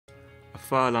A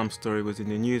fire alarm story was in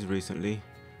the news recently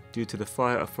due to the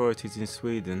fire authorities in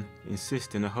Sweden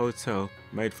insisting a hotel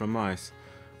made from ice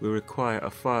will require a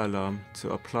fire alarm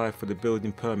to apply for the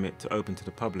building permit to open to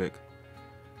the public.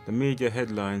 The media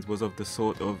headlines was of the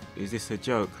sort of, is this a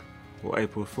joke or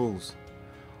April Fools,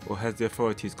 or has the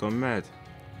authorities gone mad?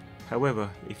 However,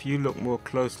 if you look more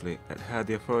closely at how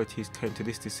the authorities came to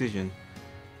this decision,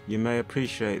 you may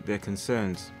appreciate their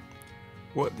concerns.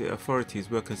 What the authorities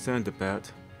were concerned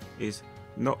about is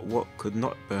not what could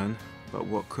not burn, but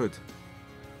what could.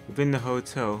 Within the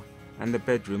hotel and the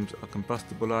bedrooms are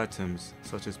combustible items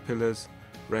such as pillows,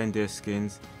 reindeer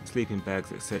skins, sleeping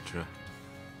bags, etc.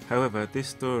 However, this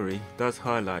story does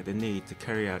highlight the need to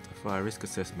carry out a fire risk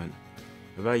assessment,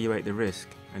 evaluate the risk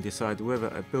and decide whether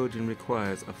a building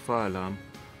requires a fire alarm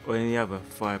or any other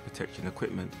fire protection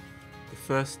equipment. The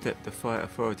first step the fire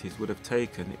authorities would have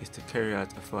taken is to carry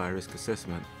out a fire risk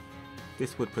assessment.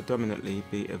 This would predominantly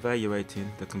be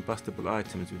evaluating the combustible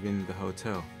items within the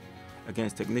hotel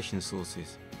against ignition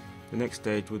sources. The next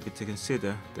stage would be to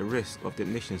consider the risk of the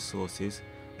ignition sources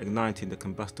igniting the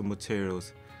combustible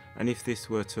materials, and if this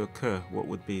were to occur, what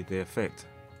would be the effect.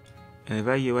 An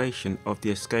evaluation of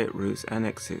the escape routes and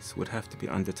exits would have to be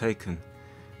undertaken.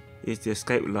 Is the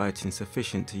escape lighting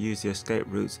sufficient to use the escape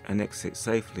routes and exits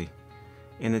safely?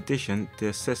 In addition, the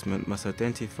assessment must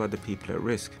identify the people at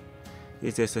risk.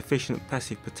 Is there sufficient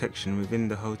passive protection within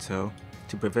the hotel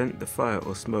to prevent the fire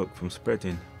or smoke from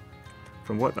spreading?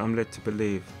 From what I'm led to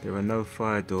believe, there are no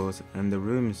fire doors and the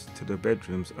rooms to the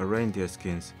bedrooms are reindeer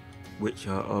skins, which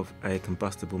are of a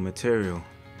combustible material.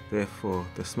 Therefore,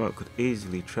 the smoke could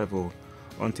easily travel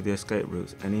onto the escape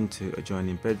routes and into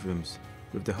adjoining bedrooms.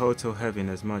 With the hotel having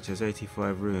as much as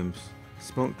 85 rooms,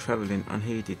 smoke travelling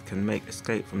unheeded can make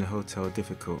escape from the hotel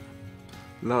difficult.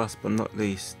 Last but not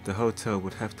least, the hotel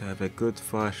would have to have a good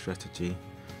fire strategy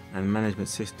and management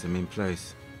system in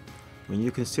place. When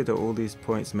you consider all these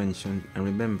points mentioned, and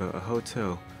remember a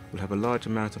hotel will have a large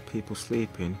amount of people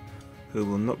sleeping who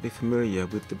will not be familiar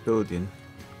with the building,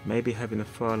 maybe having a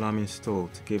fire alarm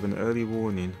installed to give an early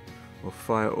warning of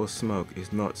fire or smoke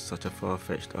is not such a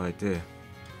far-fetched idea.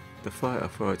 The fire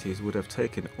authorities would have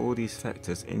taken all these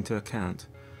factors into account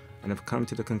and have come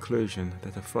to the conclusion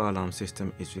that a fire alarm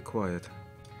system is required.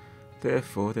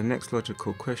 Therefore, the next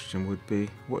logical question would be,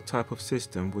 what type of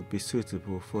system would be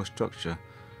suitable for a structure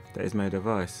that is made of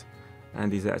ice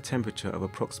and is at a temperature of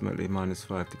approximately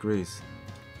 -5 degrees?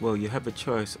 Well, you have a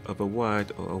choice of a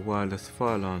wired or a wireless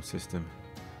fire alarm system.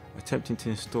 Attempting to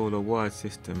install a wired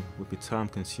system would be time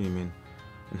consuming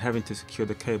and having to secure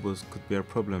the cables could be a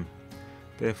problem.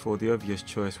 Therefore, the obvious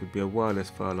choice would be a wireless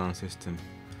fire alarm system,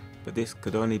 but this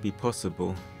could only be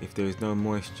possible if there is no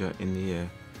moisture in the air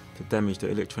to damage the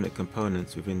electronic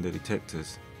components within the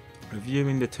detectors.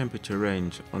 Reviewing the temperature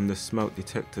range on the smoke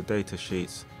detector data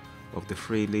sheets of the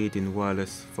 3 leading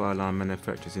wireless fire alarm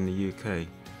manufacturers in the UK,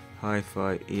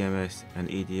 Hi-Fi, EMS and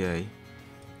EDA.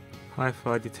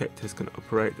 Hi-Fi detectors can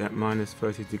operate at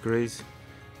 -30 degrees,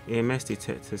 EMS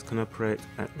detectors can operate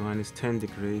at -10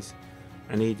 degrees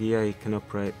and EDA can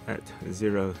operate at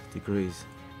 0 degrees.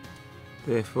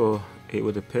 Therefore, it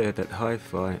would appear that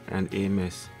Hi-Fi and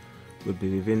EMS would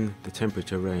be within the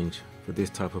temperature range for this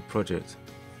type of project.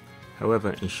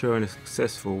 However, ensuring a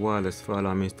successful wireless fire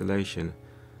alarm installation,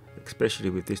 especially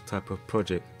with this type of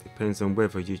project, depends on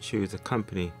whether you choose a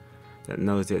company that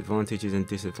knows the advantages and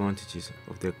disadvantages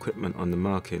of the equipment on the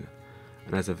market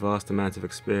and has a vast amount of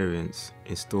experience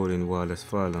installing wireless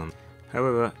fire alarms.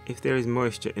 However, if there is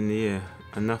moisture in the air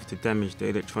enough to damage the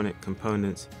electronic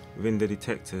components within the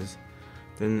detectors,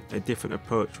 then a different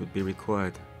approach would be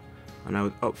required, and I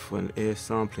would opt for an air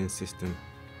sampling system.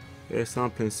 Air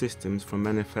sampling systems from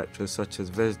manufacturers such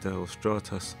as Vesda or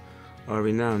Stratos are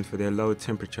renowned for their low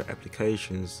temperature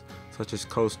applications such as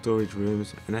cold storage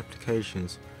rooms and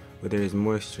applications where there is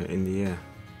moisture in the air.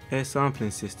 Air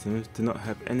sampling systems do not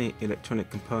have any electronic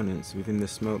components within the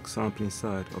smoke sampling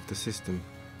side of the system.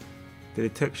 The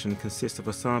detection consists of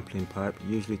a sampling pipe,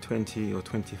 usually 20 or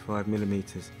 25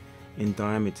 millimeters in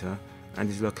diameter, and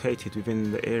is located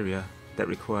within the area that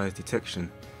requires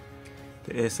detection.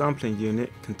 The air sampling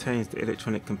unit contains the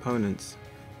electronic components,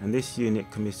 and this unit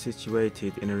can be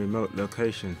situated in a remote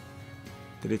location.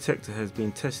 The detector has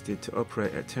been tested to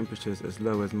operate at temperatures as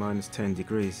low as -10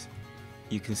 degrees.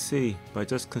 You can see by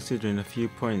just considering a few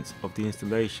points of the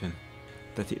installation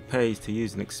that it pays to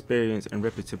use an experienced and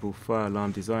reputable fire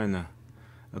alarm designer.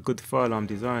 A good fire alarm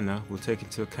designer will take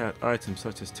into account items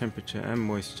such as temperature and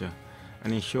moisture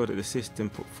and ensure that the system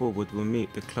put forward will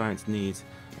meet the client's needs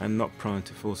and not prone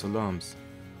to false alarms.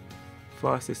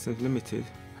 Fire Systems Limited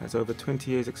has over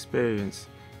 20 years experience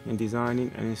in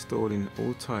designing and installing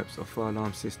all types of fire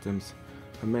alarm systems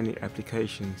for many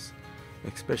applications,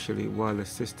 especially wireless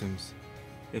systems.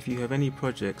 If you have any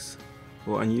projects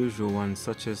or unusual ones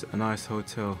such as a nice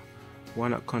hotel, why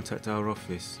not contact our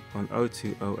office on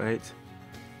 0208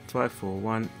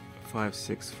 541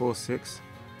 5646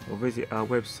 or visit our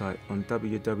website on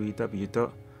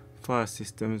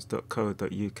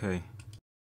www.firesystems.co.uk.